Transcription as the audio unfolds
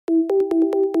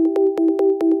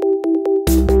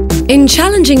In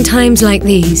challenging times like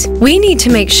these, we need to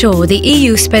make sure the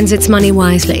EU spends its money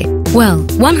wisely. Well,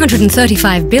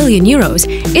 135 billion euros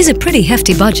is a pretty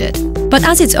hefty budget. But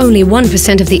as it's only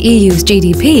 1% of the EU's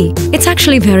GDP, it's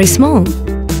actually very small.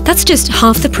 That's just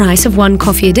half the price of one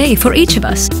coffee a day for each of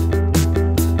us.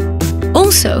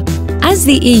 Also, as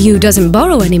the EU doesn't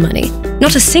borrow any money,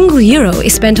 not a single euro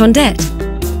is spent on debt.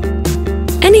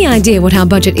 Any idea what our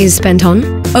budget is spent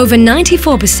on? Over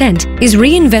 94% is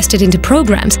reinvested into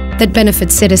programs that benefit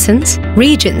citizens,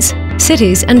 regions,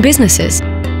 cities and businesses.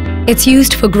 It's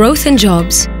used for growth and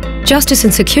jobs, justice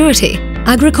and security,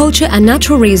 agriculture and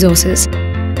natural resources,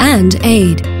 and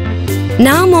aid.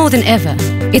 Now more than ever,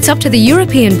 it's up to the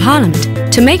European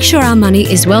Parliament to make sure our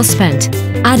money is well spent,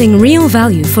 adding real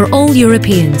value for all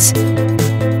Europeans.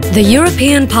 The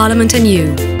European Parliament and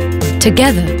you.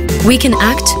 Together, we can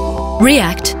act,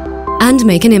 react, and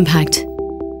make an impact.